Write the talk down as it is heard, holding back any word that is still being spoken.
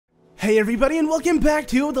Hey everybody, and welcome back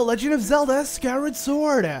to The Legend of Zelda Skyward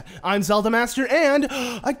Sword. I'm ZeldaMaster and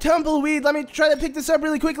a tumbleweed. Let me try to pick this up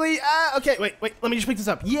really quickly. Okay, wait, let me just pick this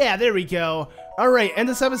up. Yeah, there we go. Alright, in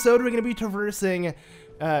this episode we're going to be traversing,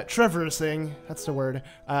 that's the word,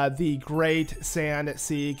 the Great Sand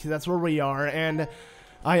Sea, because that's where we are, and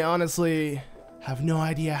I honestly have no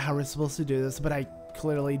idea how we're supposed to do this, but I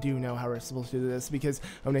clearly do know how we're supposed to do this because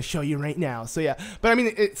I'm going to show you right now. So yeah, but I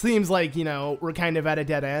mean, it seems like, you know, we're kind of at a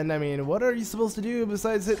dead end. I mean, what are you supposed to do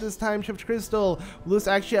besides hit this time-shift crystal? Will this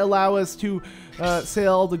actually allow us to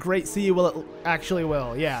sail the Great Sea? Well, it actually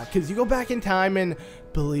will, yeah, because you go back in time and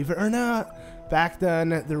believe it or not, back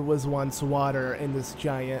then there was once water in this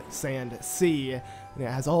giant sand sea, and it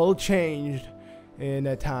has all changed in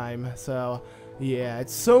a time. So yeah,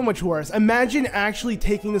 it's so much worse. Imagine actually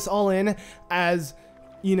taking this all in as,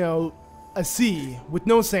 you know, a sea with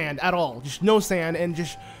no sand at all. Just no sand and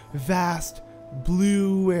just vast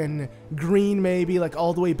blue and green, maybe, like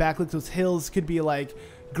all the way back. Like those hills could be like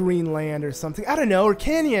Greenland or something. I don't know, or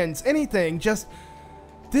canyons, anything. Just,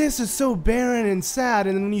 this is so barren and sad.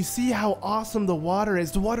 And then when you see how awesome the water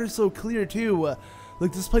is so clear too.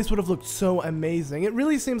 Like this place would have looked so amazing. It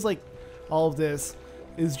really seems like all of this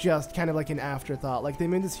is just kind of like an afterthought. Like they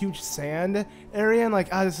made this huge sand area and like,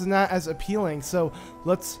 this is not as appealing. So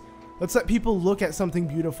let's let people look at something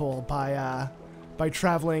beautiful by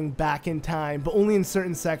traveling back in time, but only in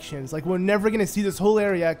certain sections. Like we're never gonna see this whole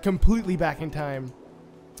area completely back in time.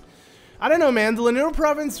 I don't know, man. The Lanayru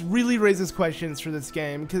province really raises questions for this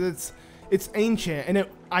game because it's ancient and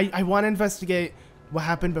I want to investigate what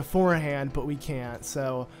happened beforehand, but we can't.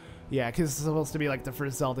 So yeah, because it's supposed to be like the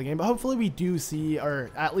first Zelda game, but hopefully we do see, or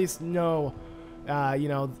at least know, you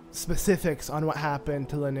know, specifics on what happened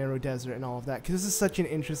to Lanayru Desert and all of that, because this is such an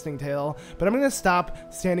interesting tale. But I'm going to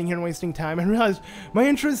stop standing here and wasting time. I realize my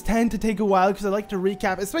intros tend to take a while because I like to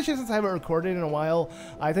recap, especially since I haven't recorded in a while.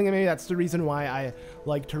 I think maybe that's the reason why I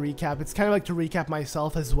like to recap. It's kind of like to recap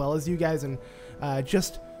myself as well as you guys and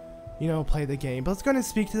just, you know, play the game. But let's go and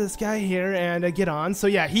speak to this guy here and get on. So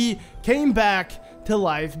yeah, he came back to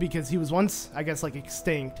life because he was once, I guess, like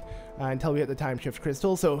extinct until we hit the time shift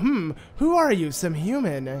crystal. So, who are you? Some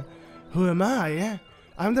human? Who am I?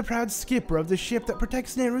 I'm the proud skipper of the ship that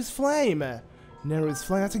protects Nayru's flame. Nayru's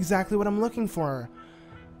flame, that's exactly what I'm looking for.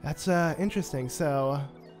 That's interesting. So,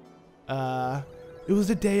 it was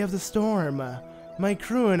the day of the storm. My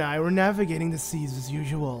crew and I were navigating the seas as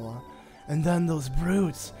usual. And then those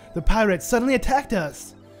brutes, the pirates, suddenly attacked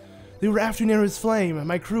us. They were after Nayru's flame.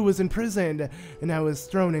 My crew was imprisoned, and I was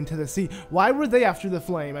thrown into the sea. Why were they after the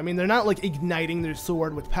flame? I mean, they're not, like, igniting their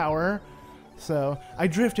sword with power. So, I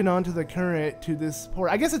drifted onto the current to this port.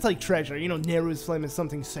 I guess it's like treasure. You know, Nayru's flame is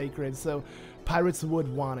something sacred, so pirates would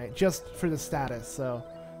want it, just for the status. So,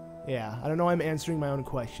 yeah, I don't know why I'm answering my own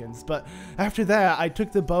questions. But after that, I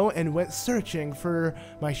took the boat and went searching for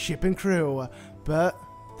my ship and crew. But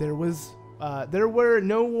there were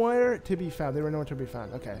nowhere to be found. They were nowhere to be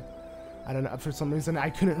found. Okay. I don't know, for some reason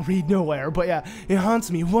I couldn't read nowhere, but yeah, it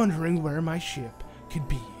haunts me wondering where my ship could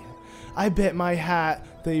be. I bet my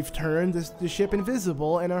hat they've turned the ship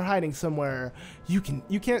invisible and are hiding somewhere. You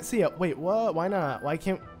can't see it. Wait, what? Why not?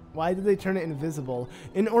 Why did they turn it invisible?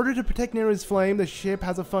 In order to protect Nayru's flame, the ship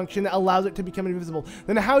has a function that allows it to become invisible.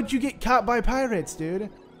 Then how'd you get caught by pirates,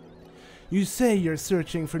 dude? You say you're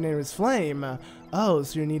searching for Nayru's flame. Oh,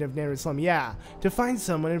 so you're in need of Nayru's flame. Yeah, to find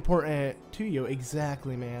someone important to you.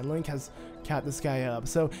 Exactly, man. Link has capped this guy up.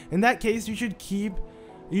 So, in that case, you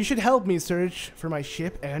should help me search for my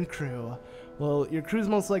ship and crew. Well, your crew's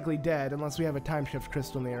most likely dead unless we have a time shift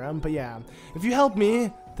crystal near him. But yeah, if you help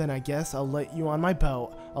me, then I guess I'll let you on my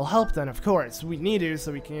boat. I'll help then, of course. We need to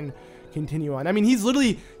so we can continue on. I mean, he's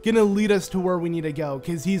literally gonna lead us to where we need to go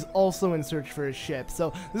because he's also in search for his ship.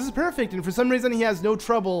 So this is perfect, and for some reason he has no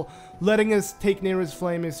trouble letting us take Nayru's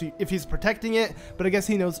flame if he's protecting it, but I guess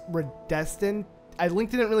he knows we're destined.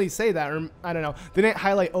 Link didn't really say that, or I don't know, they didn't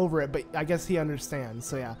highlight over it, but I guess he understands.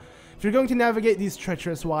 So yeah, if you're going to navigate these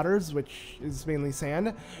treacherous waters, which is mainly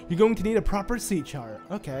sand, you're going to need a proper sea chart.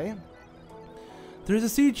 Okay. There's a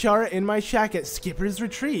sea chart in my shack at Skipper's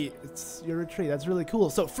Retreat. It's your retreat. That's really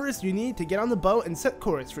cool. So first you need to get on the boat and set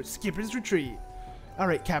course for Skipper's Retreat.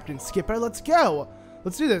 Alright, Captain Skipper, let's go.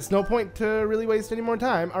 Let's do this. No point to really waste any more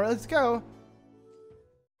time. Alright, let's go.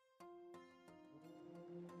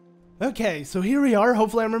 Okay, so here we are.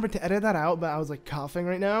 Hopefully I remember to edit that out, but I was like coughing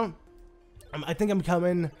right now. I think I'm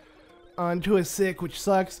coming onto a sick, which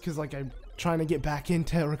sucks because like I'm trying to get back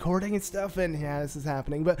into recording and stuff, and yeah, this is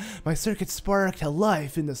happening, but my circuit sparked to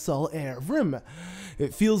life in the salt air. Vroom.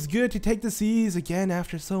 It feels good to take the seas again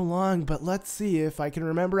after so long, but let's see if I can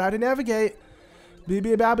remember how to navigate.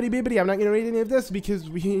 Bibbidi babbidi bibbidi. I'm not going to read any of this because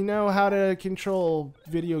we know how to control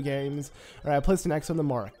video games. All right, I placed an X on the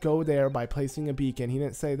mark. Go there by placing a beacon. He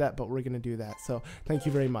didn't say that, but we're going to do that. So thank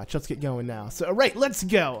you very much. Let's get going now. So, all right, let's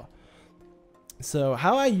go. So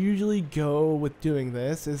how I usually go with doing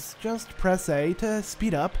this is just press A to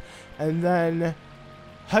speed up and then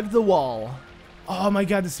hug the wall. Oh my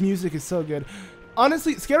god, this music is so good.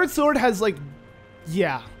 Honestly, Skyward Sword has like,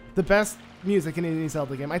 yeah, the best music in any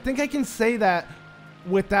Zelda game. I think I can say that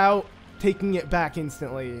without taking it back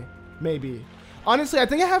instantly, maybe. Honestly, I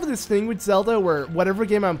think I have this thing with Zelda where whatever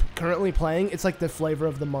game I'm currently playing, it's like the flavor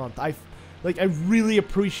of the month. I really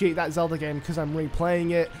appreciate that Zelda game because I'm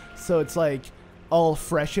replaying it, so it's like all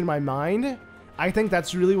fresh in my mind. I think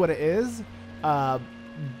that's really what it is.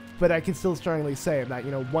 But I can still strongly say that,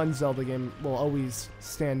 you know, one Zelda game will always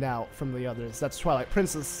stand out from the others. That's Twilight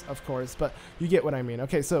Princess, of course, but you get what I mean.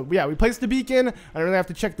 Okay, so yeah, we placed the beacon. I don't really have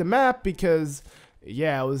to check the map because,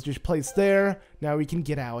 yeah, it was just placed there. Now we can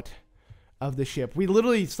get out of the ship. We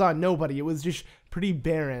literally saw nobody. It was just pretty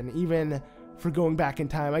barren, even for going back in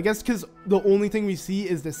time. I guess because the only thing we see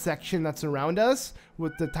is the section that's around us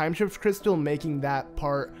with the time shift crystal making that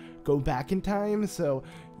part go back in time. So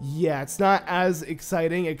yeah, it's not as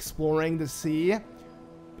exciting exploring the sea.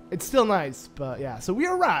 It's still nice, but yeah. So we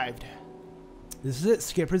arrived. This is it,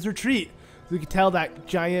 Skipper's Retreat. So you can tell that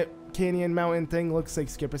giant canyon mountain thing looks like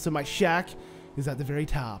Skipper. So my shack is at the very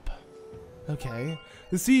top. Okay.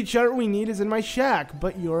 The sea chart we need is in my shack,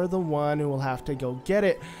 but you're the one who will have to go get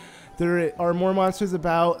it. There are more monsters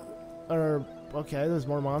about, or okay, there's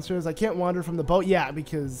more monsters. I can't wander from the boat. Yeah,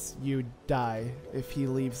 because you die if he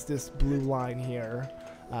leaves this blue line here.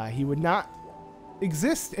 He would not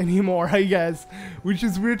exist anymore, I guess, which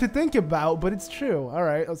is weird to think about, but it's true. All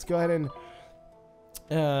right, let's go ahead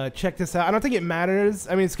and check this out. I don't think it matters.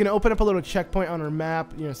 I mean, it's going to open up a little checkpoint on our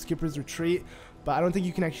map, you know, Skipper's Retreat, but I don't think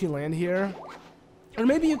you can actually land here. Or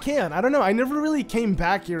maybe you can. I don't know. I never really came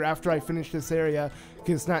back here after I finished this area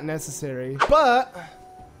because it's not necessary. But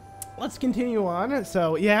let's continue on.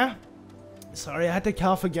 So, yeah. Sorry, I had to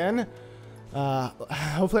cough again.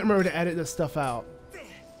 Hopefully I remember to edit this stuff out.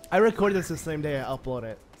 I recorded this the same day I upload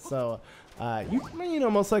it, so you know,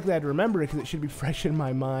 most likely I'd remember it because it should be fresh in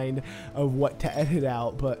my mind of what to edit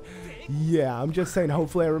out. But yeah, I'm just saying,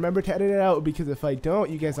 hopefully I remember to edit it out, because if I don't,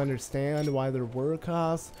 you guys understand why there were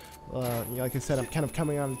costs. You know, like I said, I'm kind of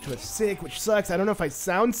coming on to a sick, which sucks. I don't know if I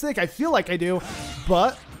sound sick. I feel like I do,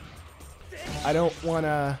 but I don't want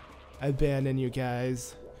to abandon you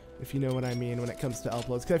guys, if you know what I mean, when it comes to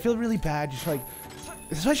uploads, because I feel really bad, just like,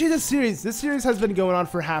 especially this series. This series has been going on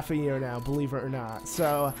for half a year now, believe it or not.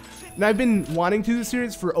 So, and I've been wanting to do the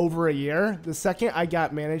series for over a year. The second I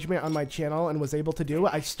got management on my channel and was able to do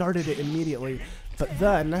it, I started it immediately. But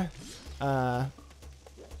then, I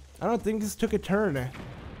don't think this took a turn,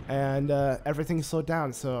 and everything slowed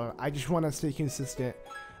down. So I just want to stay consistent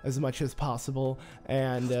as much as possible.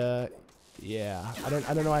 And yeah, I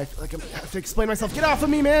don't know. I have to explain myself. Get off of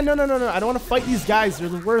me, man! No! I don't want to fight these guys. They're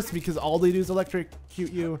the worst because all they do is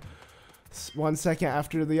electrocute you 1 second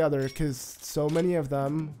after the other. Because so many of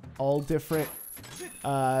them, all different,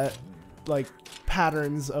 like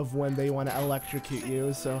patterns of when they want to electrocute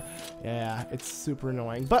you. So yeah, it's super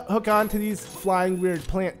annoying. But hook on to these flying weird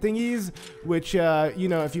plant thingies, which you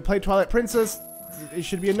know, if you play Twilight Princess, it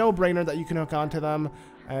should be a no-brainer that you can hook on to them.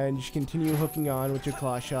 And just continue hooking on with your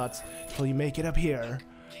claw shots until you make it up here,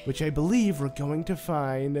 which I believe we're going to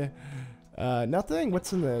find nothing.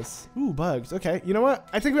 What's in this? Ooh, bugs. Okay, you know what?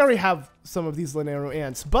 I think we already have some of these Lanayru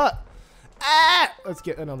ants, but let's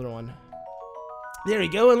get another one. There we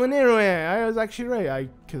go, a Lanayru ant. I was actually right.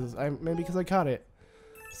 Maybe because I caught it.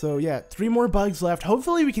 So yeah, 3 more bugs left.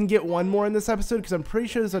 Hopefully we can get 1 more in this episode, because I'm pretty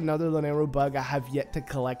sure there's another Lanayru bug I have yet to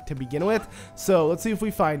collect to begin with. So let's see if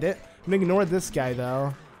we find it. I'm gonna ignore this guy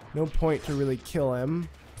though. No point to really kill him.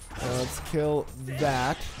 Let's kill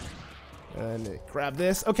that. And grab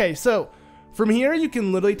this. Okay, so from here you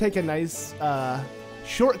can literally take a nice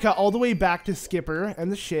shortcut all the way back to Skipper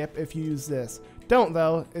and the ship if you use this. Don't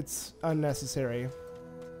though, it's unnecessary.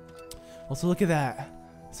 Also, look at that.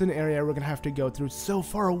 It's an area we're gonna have to go through. So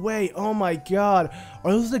far away. Oh my god.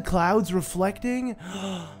 Are those the clouds reflecting?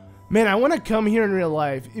 Man, I want to come here in real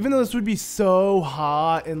life. Even though this would be so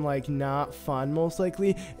hot and like not fun, most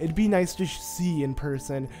likely, it'd be nice to see in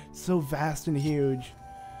person. So vast and huge.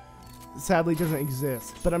 Sadly, it doesn't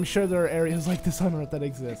exist, but I'm sure there are areas like this on Earth that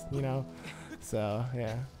exist, you know? So,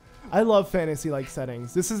 yeah. I love fantasy-like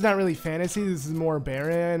settings. This is not really fantasy. This is more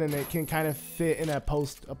barren, and it can kind of fit in a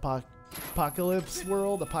post-apocalypse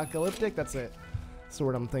world. Apocalyptic, that's it. That's the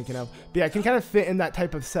word I'm thinking of. But yeah, it can kind of fit in that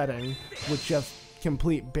type of setting with just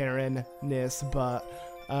complete barrenness, but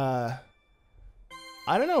I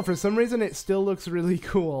don't know, for some reason it still looks really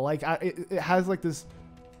cool. Like it has like this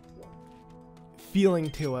feeling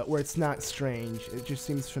to it where it's not strange. It just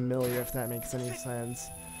seems familiar, if that makes any sense.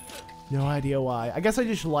 No idea why. I guess I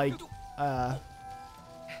just like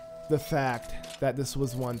the fact that this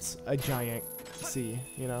was once a giant sea,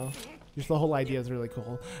 you know? Just the whole idea is really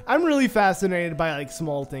cool. I'm really fascinated by like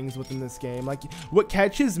small things within this game. Like what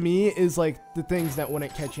catches me is like the things that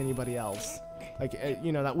wouldn't catch anybody else. Like,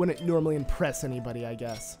 you know, that wouldn't normally impress anybody, I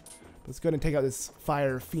guess. Let's go ahead and take out this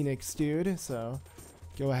fire phoenix dude. So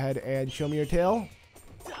go ahead and show me your tail.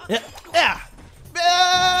 Yeah.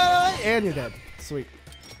 And you're dead. Sweet.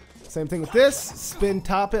 Same thing with this. Spin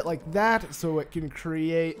top it like that so it can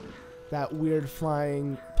create that weird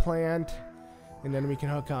flying plant. And then we can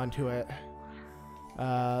hook onto it.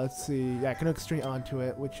 Let's see. Yeah, I can hook straight onto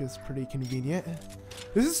it, which is pretty convenient.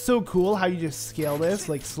 This is so cool how you just scale this.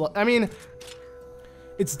 Like, I mean,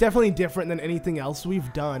 it's definitely different than anything else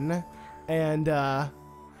we've done. And I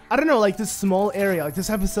don't know, like this small area, like this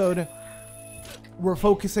episode, we're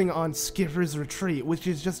focusing on Skipper's Retreat, which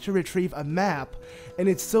is just to retrieve a map. And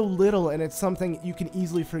it's so little, and it's something you can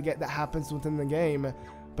easily forget that happens within the game,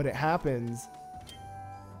 but it happens.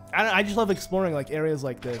 I just love exploring like areas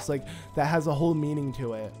like this, like that has a whole meaning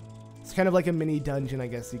to it. It's kind of like a mini dungeon, I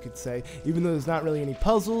guess you could say, even though there's not really any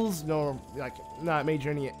puzzles, no major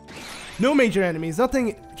enemies,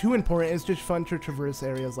 nothing too important. It's just fun to traverse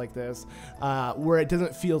areas like this, where it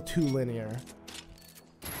doesn't feel too linear,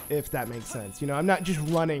 if that makes sense. You know, I'm not just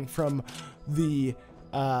running from the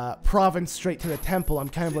province straight to the temple. I'm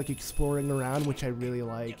kind of like exploring around, which I really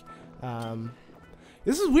like.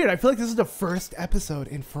 This is weird. I feel like this is the first episode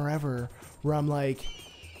in forever where I'm like,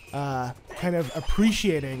 kind of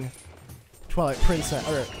appreciating Twilight Princess,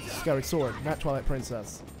 or Skyward Sword, not Twilight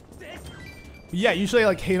Princess. But yeah, usually I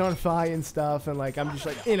like hate on Fi and stuff, and like I'm just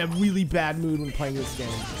like in a really bad mood when playing this game.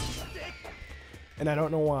 And I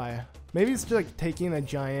don't know why. Maybe it's just like taking a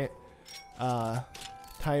giant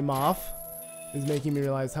time off is making me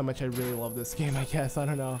realize how much I really love this game, I guess. I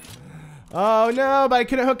don't know. Oh no, but I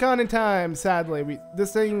couldn't hook on in time, sadly.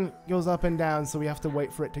 This thing goes up and down, so we have to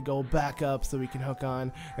wait for it to go back up so we can hook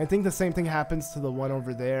on. And I think the same thing happens to the one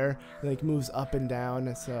over there. It like moves up and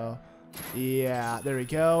down, so yeah, there we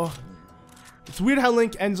go. It's weird how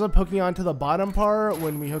Link ends up hooking onto the bottom part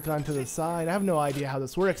when we hook onto the side. I have no idea how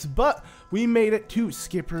this works, but we made it to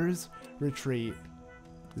Skipper's Retreat.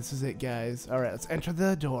 This is it, guys. Alright, let's enter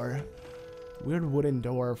the door. Weird wooden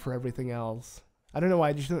door for everything else. I don't know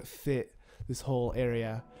why, it just doesn't fit this whole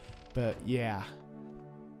area, but yeah,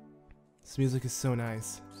 this music is so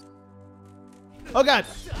nice. Oh god,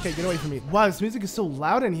 okay, get away from me. Wow, this music is so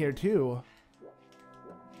loud in here too.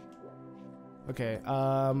 Okay,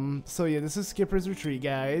 so yeah, this is Skipper's Retreat,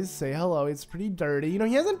 guys. Say hello. It's pretty dirty. You know,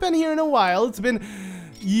 he hasn't been here in a while. It's been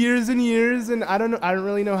years and years, and I don't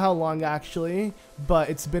really know how long actually, but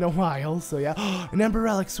it's been a while. So yeah, an Ember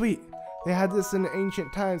Relic, sweet. They had this in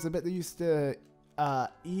ancient times. I bet they used to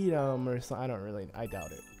eat them or something. I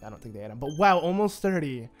doubt it. I don't think they ate them. But wow, almost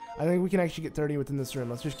 30. I think we can actually get 30 within this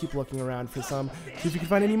room. Let's just keep looking around for some. See if we can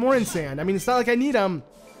find any more in sand. I mean, it's not like I need them.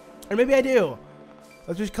 Or maybe I do.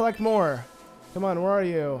 Let's just collect more. Come on, where are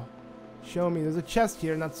you? Show me. There's a chest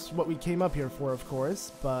here, and that's what we came up here for, of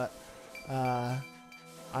course. But I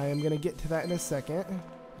am going to get to that in a second.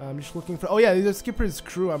 I'm just looking for... Oh, yeah, these are Skipper's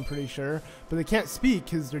crew, I'm pretty sure. But they can't speak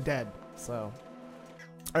because they're dead. So...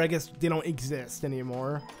 Or I guess they don't exist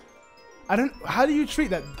anymore. How do you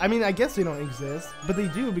treat that? I mean, I guess they don't exist, but they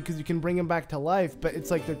do because you can bring them back to life, but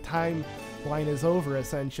it's like their timeline is over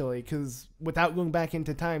essentially, because without going back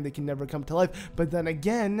into time, they can never come to life. But then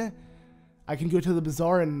again, I can go to the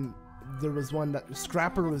bazaar and there was one that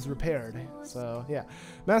Scrapper was repaired. So yeah,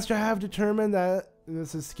 Master, I have determined that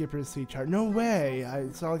this is Skipper's sea chart. No way.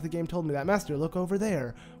 It's not like the game told me that. Master, look over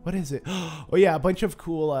there. What is it? Oh yeah, a bunch of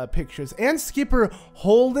cool pictures. And Skipper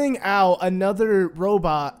holding out another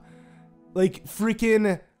robot, like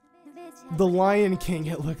freaking the Lion King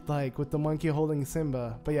it looked like, with the monkey holding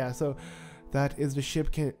Simba. But yeah, so that is the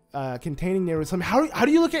ship containing Lanayru Sand. How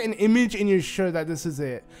do you look at an image and you're sure that this is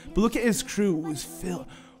it? But look at his crew. It was filled.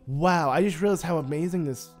 Wow, I just realized how amazing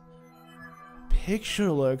this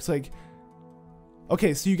picture looks. Like,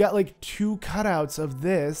 okay, so you got like two cutouts of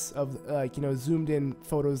this, of like, you know, zoomed in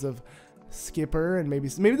photos of Skipper and maybe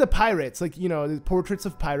the pirates, like, you know, the portraits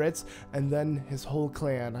of pirates, and then his whole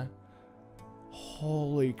clan.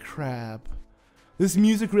 Holy crap. This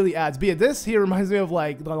music really adds. But yeah, this here reminds me of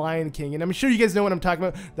like the Lion King, and I'm sure you guys know what I'm talking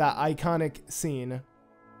about, that iconic scene.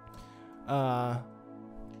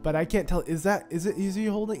 but I can't tell. Is he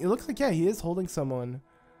holding? It looks like, yeah, he is holding someone.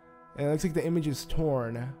 And it looks like the image is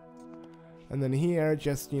torn. And then here,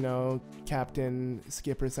 just, you know, Captain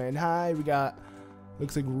Skipper saying hi. We got,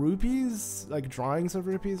 looks like rupees, like drawings of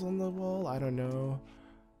rupees on the wall. I don't know.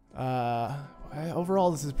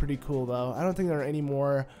 Overall, this is pretty cool, though. I don't think there are any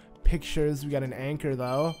more pictures. We got an anchor,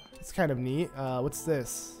 though. It's kind of neat. What's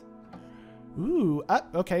this? Ooh,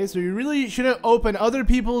 okay, so you really shouldn't open other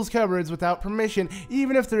people's cupboards without permission,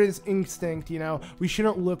 even if there is instinct, you know. We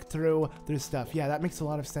shouldn't look through their stuff. Yeah, that makes a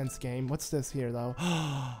lot of sense, game. What's this here, though?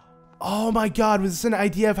 Oh my god, was this an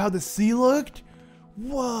idea of how the sea looked?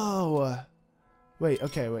 Whoa. Wait,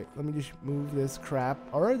 okay, wait. Let me just move this crap.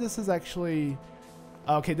 Or this is actually...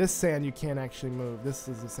 Okay, this sand you can't actually move. This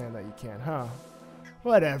is the sand that you can, huh?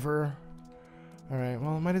 Whatever. Alright,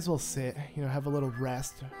 well, might as well sit, you know, have a little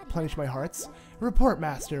rest, replenish my hearts. Report,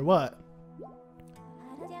 Master, what?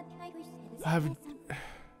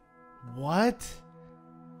 What?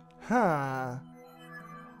 Huh.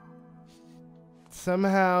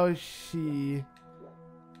 Somehow she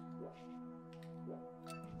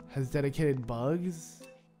has dedicated bugs?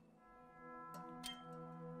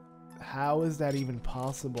 How is that even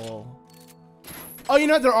possible? Oh, you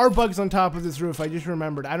know what? There are bugs on top of this roof. I just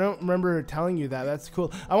remembered. I don't remember telling you that. That's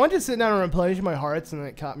cool. I wanted to sit down and replenish my hearts, and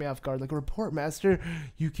it caught me off guard. Like, report, Master.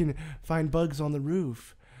 You can find bugs on the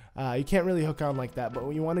roof. You can't really hook on like that, but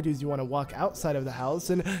what you want to do is you want to walk outside of the house,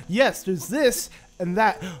 and yes, there's this and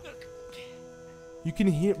that. You can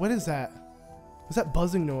hear... What is that? Was that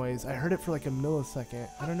buzzing noise? I heard it for like a millisecond.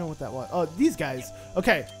 I don't know what that was. Oh, these guys.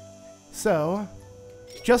 Okay. So,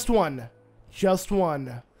 just one. Just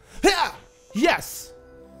one. Ha! Yes!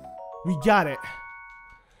 We got it.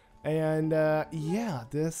 And, yeah,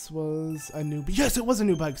 this was a new... Yes, it was a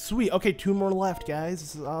new bug. Sweet. Okay, 2 more left, guys.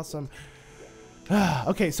 This is awesome.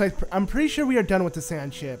 Okay, so I'm pretty sure we are done with the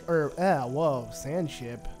sand ship. Or, whoa, sand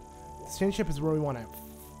ship. The sand ship is where we want to...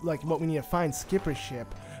 Like, what we need to find Skipper's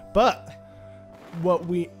ship. But, what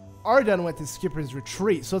we are done with is Skipper's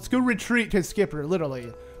retreat. So let's go retreat to Skipper,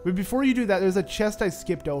 literally. But before you do that, there's a chest I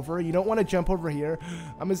skipped over. You don't want to jump over here.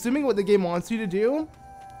 I'm assuming what the game wants you to do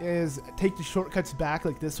is take the shortcuts back,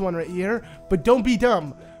 like this one right here. But don't be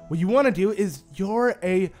dumb. What you want to do is you're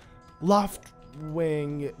a loft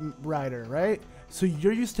wing rider, right? So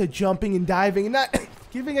you're used to jumping and diving and not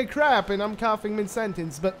giving a crap. And I'm coughing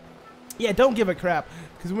mid-sentence, but yeah, don't give a crap.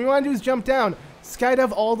 Because what we want to do is jump down,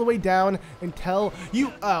 skydive all the way down until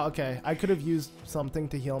you... Oh, okay. I could have used something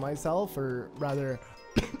to heal myself, or rather...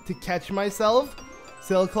 to catch myself.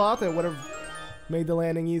 Sailcloth, it would have made the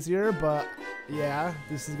landing easier, but yeah,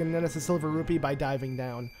 this is gonna net us a silver rupee by diving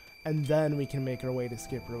down, and then we can make our way to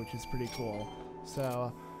Skipper, which is pretty cool.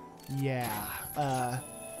 So yeah,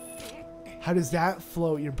 how does that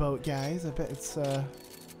float your boat, guys? I bet it's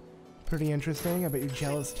pretty interesting. I bet you're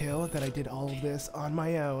jealous too that I did all of this on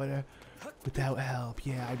my own without help.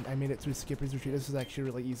 Yeah, I made it through Skipper's retreat. This was actually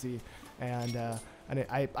really easy, and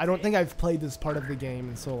I don't think I've played this part of the game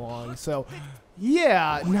in so long. So,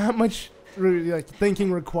 yeah, not much really, like,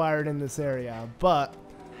 thinking required in this area. But,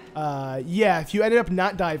 yeah, if you ended up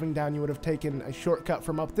not diving down, you would have taken a shortcut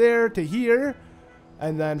from up there to here,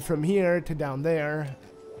 and then from here to down there.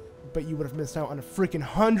 But you would have missed out on a freaking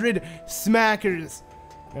 100 smackers.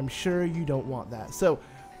 I'm sure you don't want that. So,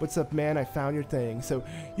 what's up, man? I found your thing. So,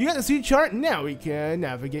 you got the sea chart. Now we can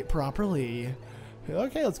navigate properly.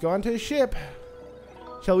 Okay, let's go on to the ship.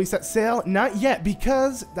 Shall we set sail? Not yet,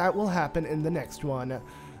 because that will happen in the next one. I'm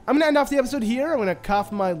going to end off the episode here. I'm going to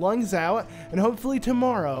cough my lungs out, and hopefully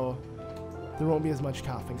tomorrow there won't be as much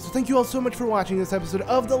coughing. So thank you all so much for watching this episode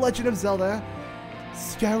of The Legend of Zelda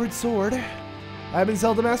Skyward Sword. I've been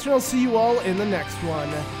ZeldaMaster, and I'll see you all in the next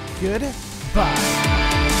one. Goodbye.